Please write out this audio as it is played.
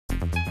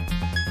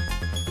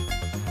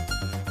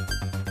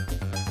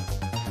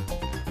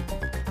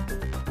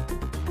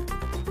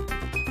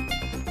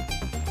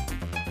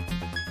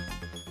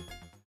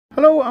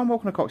Hello and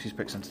welcome to Coxie's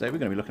Picks, and today we're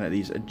going to be looking at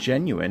these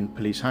genuine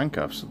police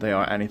handcuffs. They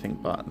are anything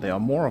but. They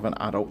are more of an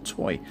adult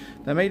toy.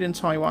 They're made in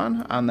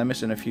Taiwan and they're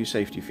missing a few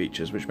safety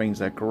features, which means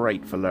they're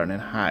great for learning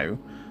how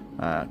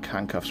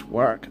handcuffs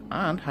work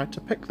and how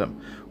to pick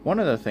them. One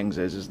of the things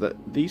is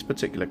that these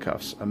particular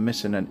cuffs are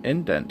missing an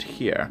indent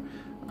here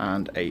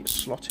and a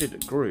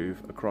slotted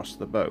groove across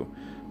the bow.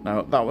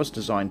 Now that was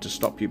designed to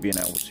stop you being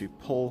able to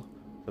pull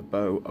the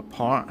bow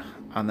apart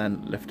and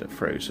then lift it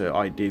through. So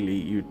ideally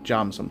you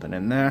jam something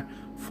in there,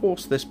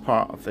 force this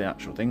part of the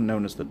actual thing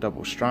known as the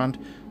double strand,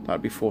 that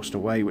would be forced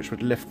away, which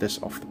would lift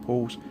this off the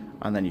pulls,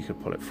 and then you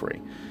could pull it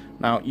free.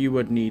 Now you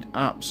would need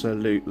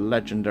absolute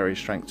legendary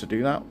strength to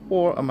do that,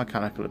 or a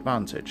mechanical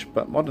advantage,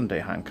 but modern day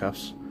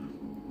handcuffs,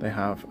 they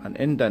have an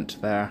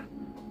indent there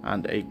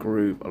and a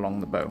groove along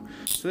the bow.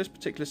 So this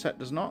particular set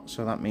does not,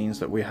 so that means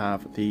that we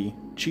have the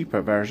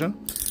cheaper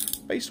version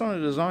based on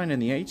a design in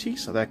the 80s,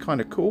 so they're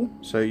kind of cool.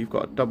 So you've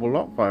got a double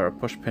lock via a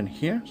push pin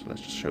here, so let's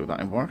just show that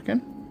in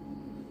working,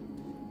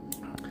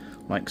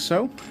 like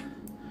so.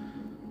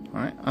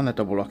 Alright, and the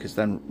double lock is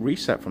then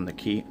reset from the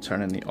key,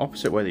 turning the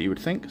opposite way that you would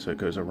think, so it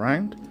goes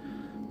around.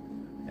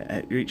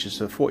 It reaches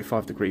the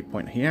 45-degree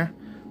point here,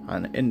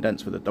 and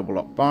indents with a double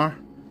lock bar.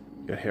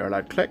 You'll hear a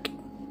loud click,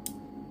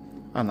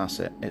 and that's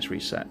it, it's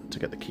reset. To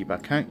get the key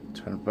back out,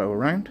 turn the bow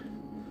around,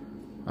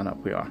 and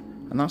up we are.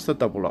 And that's the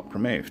double lock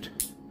removed.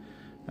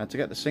 Now to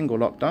get the single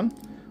lock done,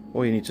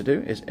 all you need to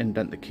do is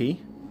indent the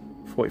key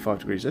 45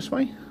 degrees this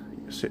way,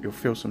 you'll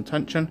feel some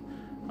tension,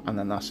 and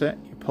then that's it.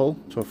 You pull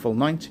to a full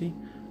 90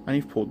 and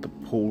you've pulled the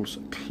pulls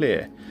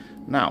clear.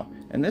 Now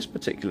in this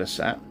particular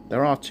set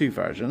there are two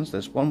versions.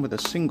 There's one with a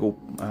single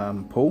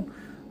pull,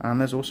 and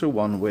there's also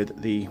one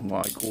with the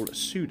what I call a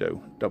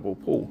pseudo double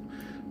pull.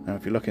 Now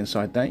if you look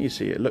inside there, you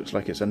see it looks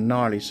like it's a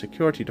gnarly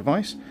security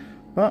device,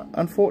 but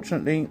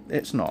unfortunately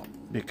it's not,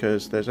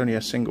 because there's only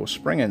a single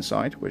spring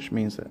inside, which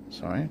means that,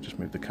 sorry, just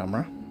move the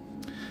camera.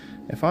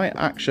 If I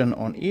action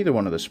on either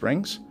one of the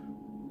springs,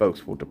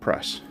 both will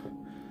depress.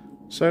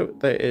 So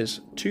there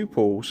is two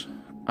pulls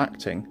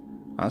acting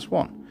as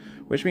one,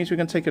 which means we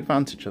can take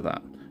advantage of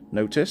that.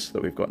 Notice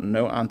that we've got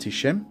no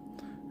anti-shim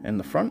in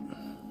the front,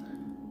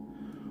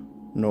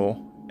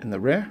 nor in the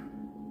rear,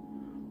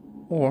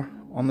 or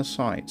on the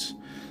sides.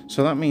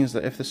 So that means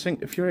that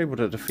if you're able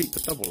to defeat the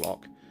double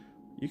lock,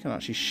 you can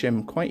actually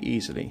shim quite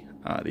easily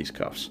out of these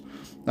cuffs.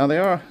 Now they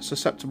are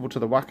susceptible to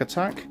the whack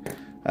attack,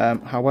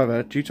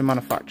 however, due to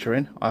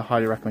manufacturing, I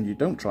highly recommend you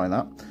don't try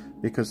that,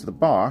 because the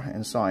bar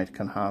inside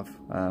can have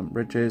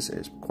ridges.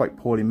 It's quite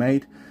poorly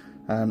made.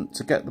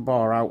 To get the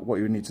bar out, what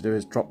you would need to do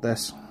is drop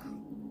this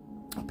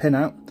pin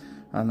out,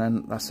 and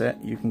then that's it.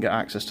 You can get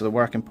access to the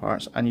working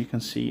parts and you can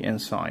see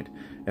inside.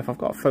 If I've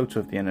got a photo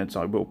of the innards,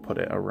 I will put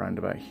it around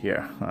about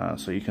here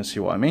so you can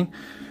see what I mean.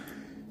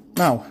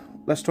 Now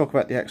let's talk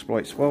about the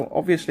exploits. Well,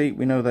 obviously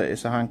we know that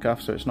it's a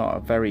handcuff, so it's not a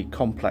very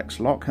complex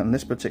lock, and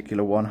this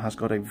particular one has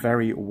got a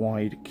very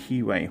wide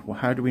keyway. Well,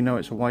 how do we know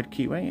it's a wide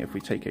keyway? If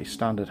we take a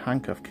standard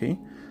handcuff key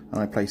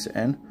and I place it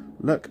in,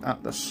 look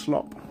at the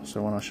slop.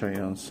 So when I show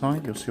you on the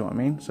side, you'll see what I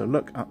mean. So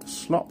look at the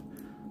slop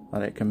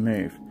that it can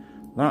move.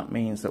 That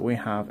means that we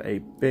have a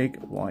big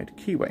wide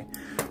keyway,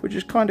 which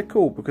is kind of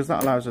cool because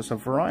that allows us a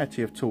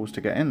variety of tools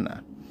to get in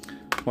there.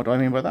 What do I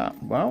mean by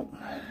that? Well,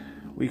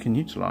 we can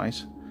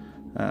utilize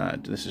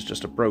this is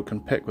just a broken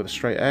pick with a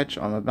straight edge.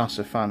 I'm a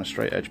massive fan of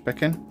straight edge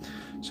picking.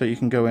 So you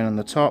can go in on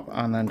the top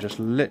and then just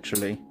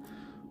literally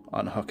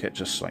unhook it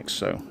just like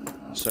so.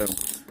 So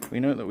we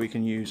know that we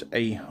can use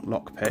a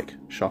lock pick,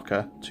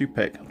 shocker, to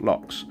pick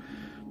locks.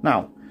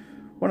 Now,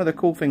 one of the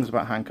cool things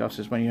about handcuffs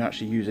is when you're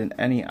actually using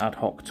any ad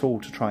hoc tool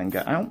to try and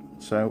get out.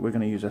 So we're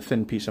going to use a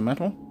thin piece of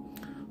metal,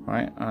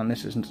 right? And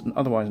this is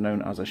otherwise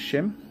known as a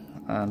shim.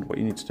 And what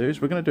you need to do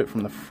is we're going to do it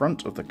from the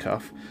front of the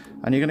cuff,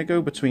 and you're going to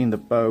go between the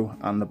bow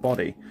and the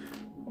body.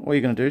 What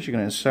you're going to do is you're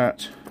going to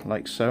insert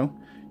like so.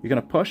 You're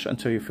going to push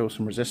until you feel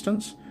some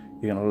resistance.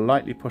 You're going to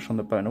lightly push on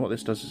the bow. Now what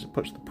this does is it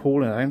puts the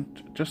pull in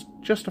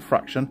just a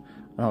fraction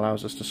and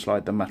allows us to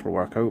slide the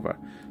metalwork over.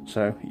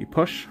 So you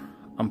push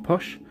and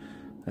push.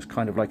 It's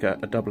kind of like a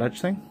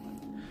double-edged thing.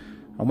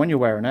 And when you're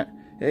wearing it,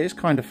 it is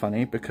kind of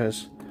funny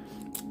because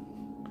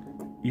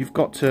you've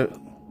got to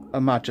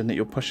imagine that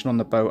you're pushing on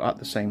the bow at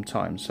the same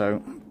time,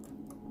 so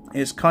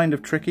it's kind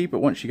of tricky, but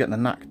once you get the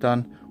knack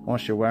done,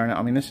 once you're wearing it,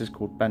 I mean this is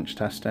called bench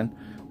testing,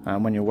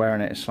 and when you're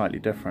wearing it it's slightly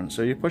different.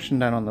 So you're pushing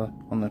down on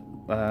the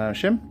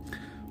shim,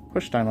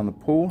 push down on the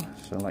pull,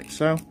 so like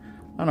so,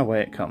 and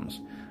away it comes.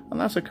 And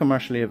that's a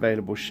commercially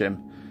available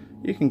shim.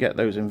 You can get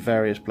those in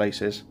various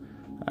places.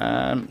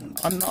 I'm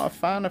not a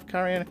fan of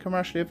carrying a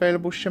commercially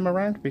available shim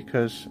around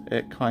because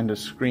it kind of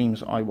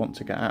screams I want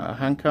to get out of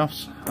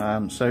handcuffs,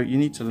 so you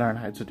need to learn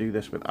how to do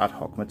this with ad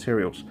hoc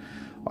materials.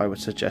 I would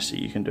suggest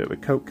that you can do it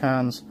with Coke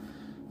cans,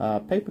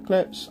 paper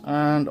clips,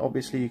 and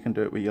obviously you can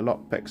do it with your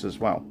lock picks as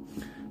well.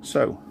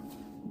 So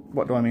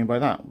what do I mean by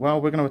that? Well,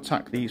 we're going to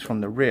attack these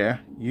from the rear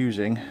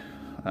using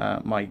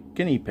my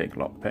guinea pig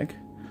lock pick.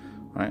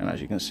 Right, and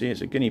as you can see, it's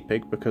a guinea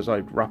pig because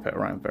I'd wrap it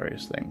around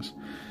various things.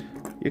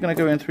 you're going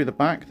to go in through the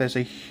back. There's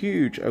a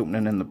huge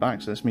opening in the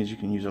back, so this means you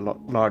can use a lot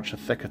larger,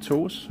 thicker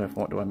tools. So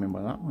what do I mean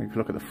by that? Well, if you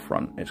look at the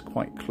front, it's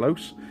quite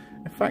close.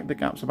 In fact, the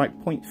gap's about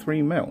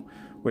 0.3 mil,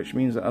 which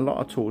means that a lot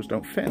of tools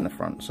don't fit in the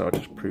front. So I'll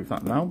just prove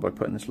that now by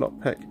putting this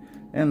lockpick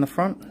in the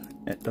front.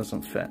 It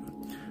doesn't fit,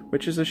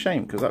 which is a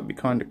shame because that'd be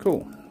kind of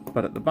cool.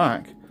 But at the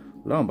back,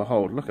 lo and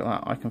behold, look at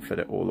that, I can fit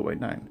it all the way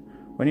down.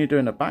 When you're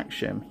doing a back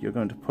shim, you're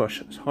going to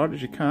push as hard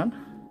as you can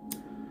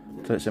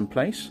till it's in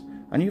place,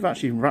 and you've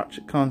actually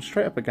gone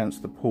straight up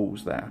against the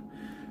pulls there.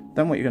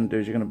 Then what you're going to do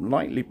is you're going to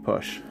lightly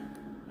push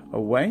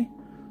away,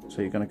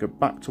 so you're going to go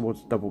back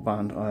towards the double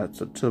band,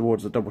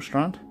 towards the double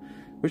strand,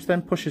 which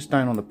then pushes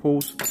down on the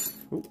pulls.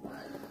 Ooh.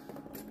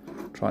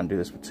 Try and do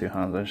this with two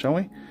hands then, shall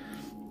we?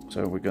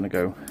 So we're going to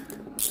go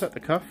set the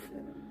cuff,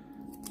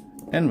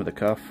 in with the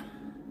cuff,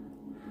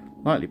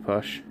 lightly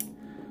push,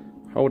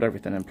 hold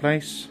everything in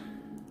place.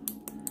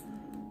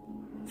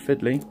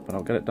 Fiddly, but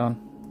I'll get it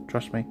done.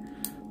 Trust me,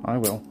 I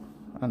will.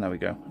 And there we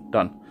go,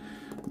 done.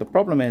 The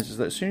problem is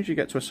that as soon as you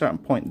get to a certain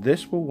point,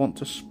 this will want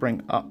to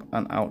spring up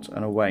and out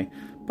and away.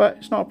 But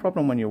it's not a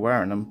problem when you're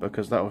wearing them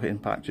because that will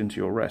impact into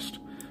your wrist.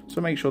 So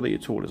make sure that your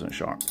tool isn't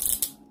sharp.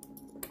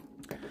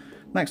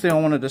 Next thing I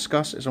want to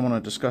discuss is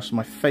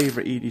my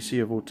favourite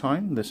EDC of all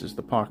time. This is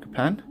the Parker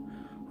pen.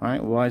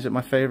 Right, why is it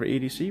my favourite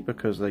EDC?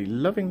 Because they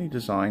lovingly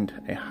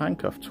designed a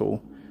handcuff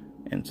tool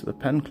into the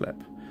pen clip.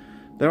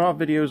 There are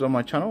videos on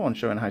my channel on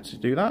showing how to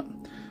do that,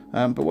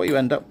 but what you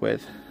end up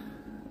with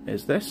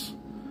is this,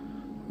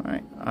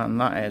 right?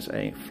 And that is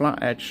a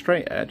flat edge,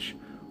 straight edge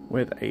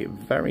with a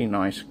very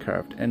nice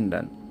curved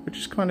indent, which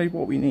is kind of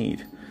what we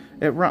need.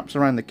 It wraps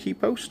around the key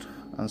post,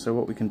 and so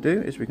what we can do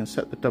is we can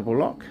set the double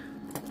lock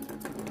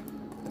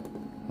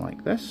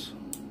like this.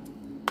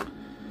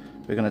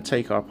 We're going to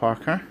take our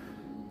Parker,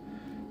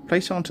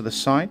 place it onto the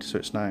side so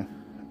it's now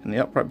in the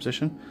upright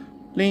position,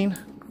 lean,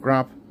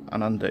 grab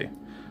and undo.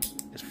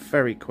 It's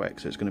very quick,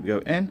 so it's going to go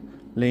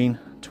in, lean,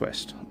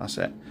 twist. That's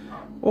it.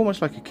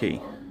 Almost like a key.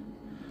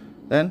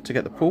 Then to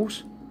get the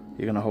pulls,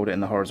 you're going to hold it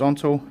in the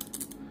horizontal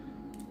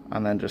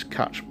and then just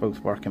catch both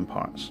working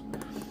parts.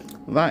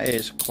 That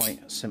is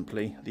quite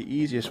simply the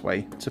easiest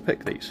way to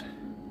pick these.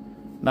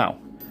 Now,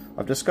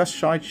 I've discussed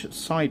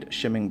side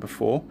shimming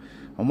before,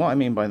 and what I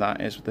mean by that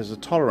is there's a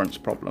tolerance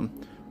problem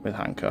with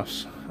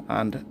handcuffs,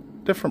 and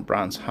different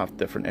brands have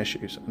different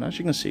issues, and as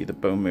you can see the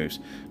bone moves.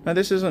 Now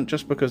this isn't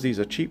just because these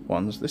are cheap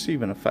ones, this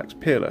even affects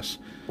peerless.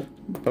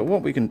 But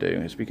what we can do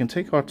is we can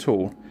take our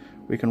tool,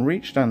 we can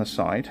reach down the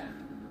side,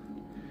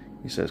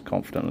 he says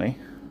confidently,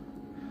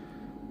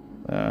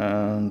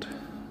 and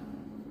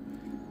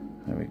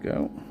there we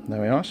go,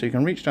 there we are. So you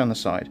can reach down the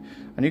side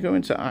and you go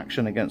into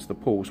action against the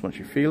pulls once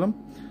you feel them.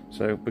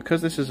 So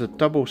because this is a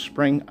double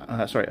spring,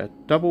 a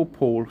double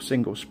pull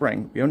single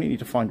spring, we only need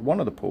to find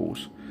one of the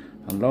pulls,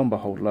 and lo and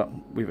behold, look,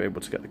 we've been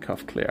able to get the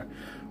cuff clear,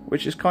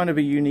 which is kind of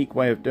a unique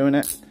way of doing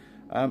it.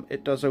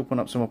 It does open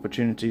up some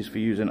opportunities for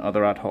using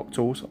other ad hoc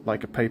tools,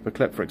 like a paper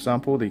clip, for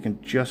example, that you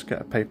can just get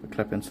a paper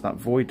clip into that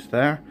void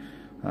there.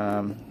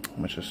 I'll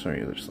just show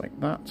you just like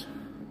that,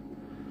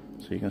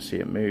 so you can see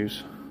it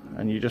moves,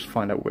 and you just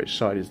find out which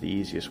side is the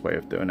easiest way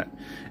of doing it.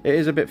 It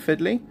is a bit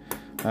fiddly,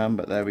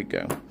 but there we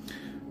go.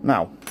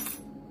 Now,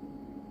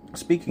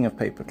 speaking of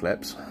paper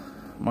clips,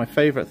 my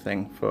favourite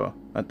thing for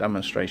a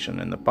demonstration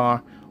in the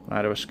bar on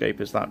how to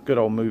escape is that good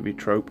old movie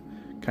trope,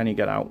 can you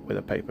get out with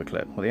a paper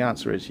clip? Well, the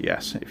answer is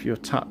yes, if you're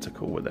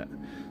tactical with it.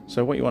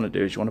 So what you want to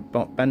do is you want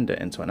to bend it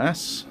into an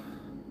S,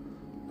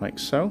 like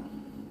so,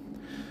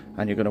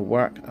 and you're going to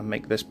work and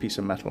make this piece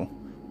of metal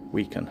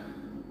weaken.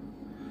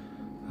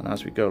 And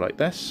as we go like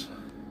this,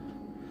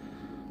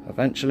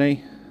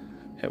 eventually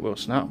it will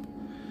snap.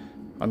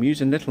 I'm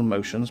using little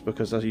motions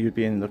because as you'd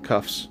be in the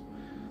cuffs,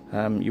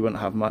 you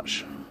wouldn't have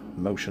much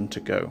motion to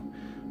go.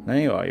 There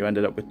you are, you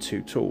ended up with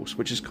two tools,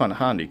 which is kind of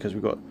handy because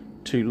we've got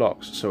two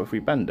locks, so if we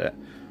bend it,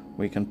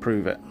 we can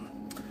prove it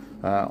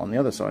on the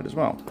other side as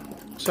well.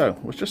 So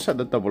we'll just set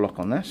the double lock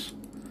on this,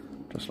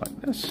 just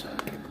like this,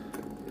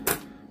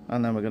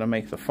 and then we're going to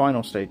make the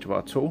final stage of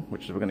our tool,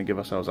 which is we're going to give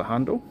ourselves a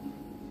handle.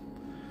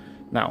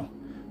 Now,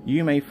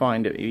 you may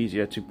find it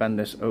easier to bend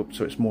this up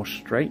so it's more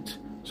straight,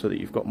 so that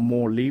you've got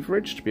more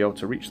leverage to be able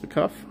to reach the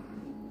cuff,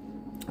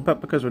 but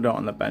because we're not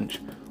on the bench,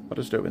 I'll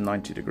just do it with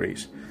 90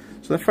 degrees.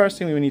 So the first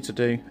thing we need to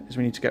do is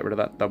we need to get rid of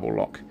that double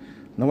lock.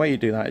 And the way you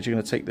do that is you're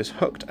going to take this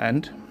hooked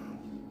end,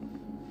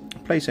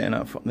 place it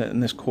in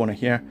this corner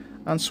here,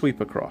 and sweep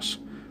across.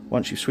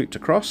 Once you've swept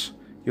across,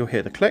 you'll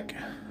hear the click.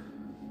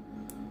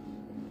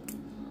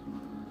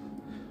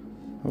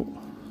 Oh,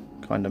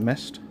 kind of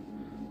missed.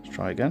 Let's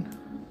try again.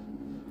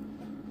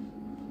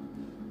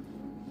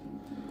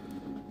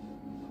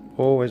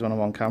 Always when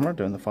I'm on camera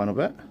doing the final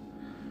bit.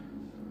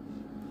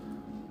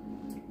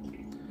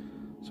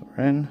 So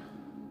we're in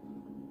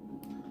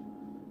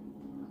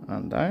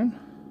and down.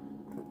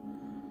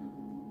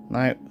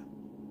 Now,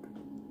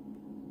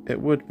 it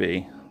would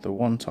be the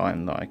one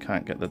time that I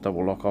can't get the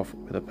double lock off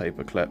with a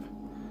paper clip.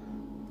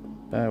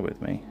 Bear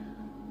with me.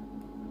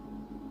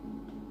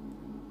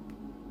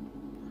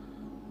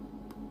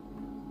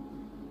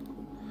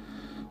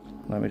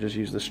 Let me just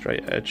use the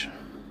straight edge.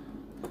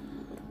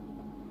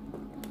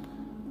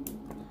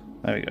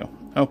 There we go.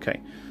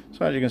 Okay,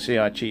 so as you can see,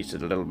 I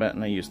cheated a little bit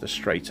and I used the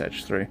straight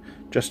edge through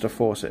just to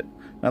force it.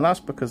 Now that's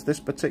because this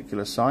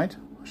particular side,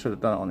 I should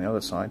have done it on the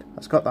other side,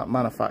 it's got that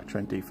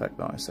manufacturing defect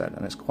that I said,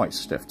 and it's quite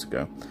stiff to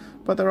go.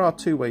 But there are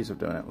two ways of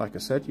doing it. Like I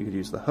said, you could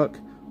use the hook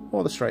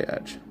or the straight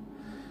edge.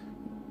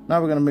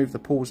 Now we're going to move the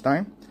pulls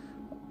down.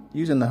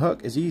 Using the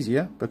hook is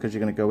easier because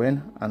you're going to go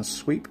in and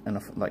sweep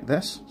like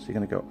this. So you're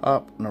going to go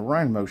up and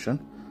around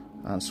motion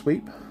and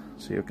sweep.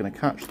 So you're going to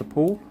catch the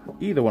pull.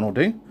 Either one will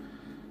do.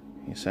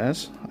 He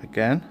says,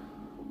 again,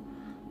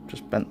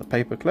 just bent the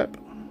paper clip.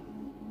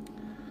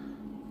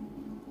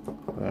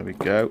 There we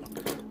go.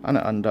 And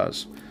it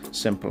undoes.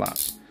 Simple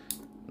as.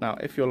 Now,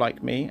 if you're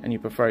like me and you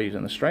prefer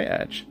using the straight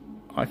edge,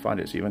 I find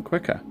it's even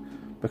quicker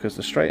because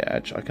the straight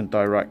edge I can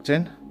direct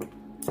in,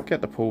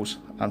 get the pulls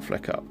and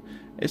flick up.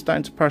 It's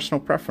down to personal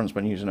preference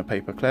when using a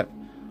paper clip.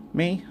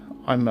 Me,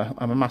 I'm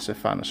a massive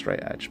fan of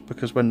straight edge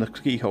because when the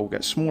keyhole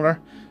gets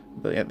smaller,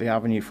 the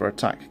avenue for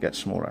attack gets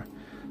smaller.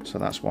 So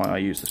that's why I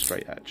use the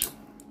straight edge.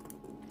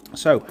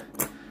 So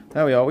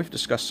there we are. We've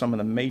discussed some of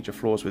the major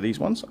flaws with these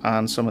ones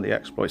and some of the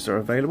exploits that are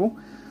available.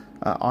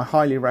 I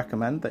highly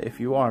recommend that if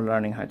you are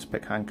learning how to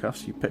pick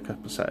handcuffs, you pick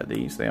up a set of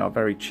these. They are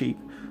very cheap,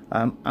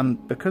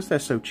 and because they're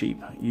so cheap,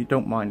 you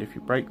don't mind if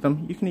you break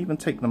them. You can even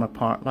take them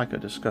apart, like I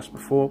discussed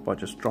before, by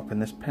just dropping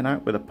this pin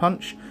out with a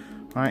punch,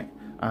 right?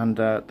 And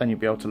then you'll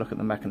be able to look at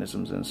the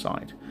mechanisms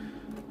inside.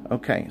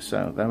 Okay,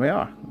 so there we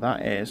are.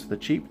 That is the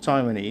cheap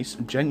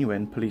Taiwanese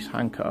genuine police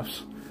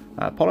handcuffs.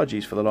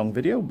 Apologies for the long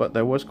video, but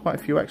there was quite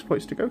a few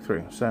exploits to go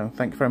through. So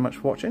thank you very much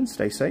for watching.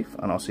 Stay safe,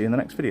 and I'll see you in the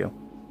next video.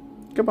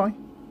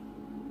 Goodbye.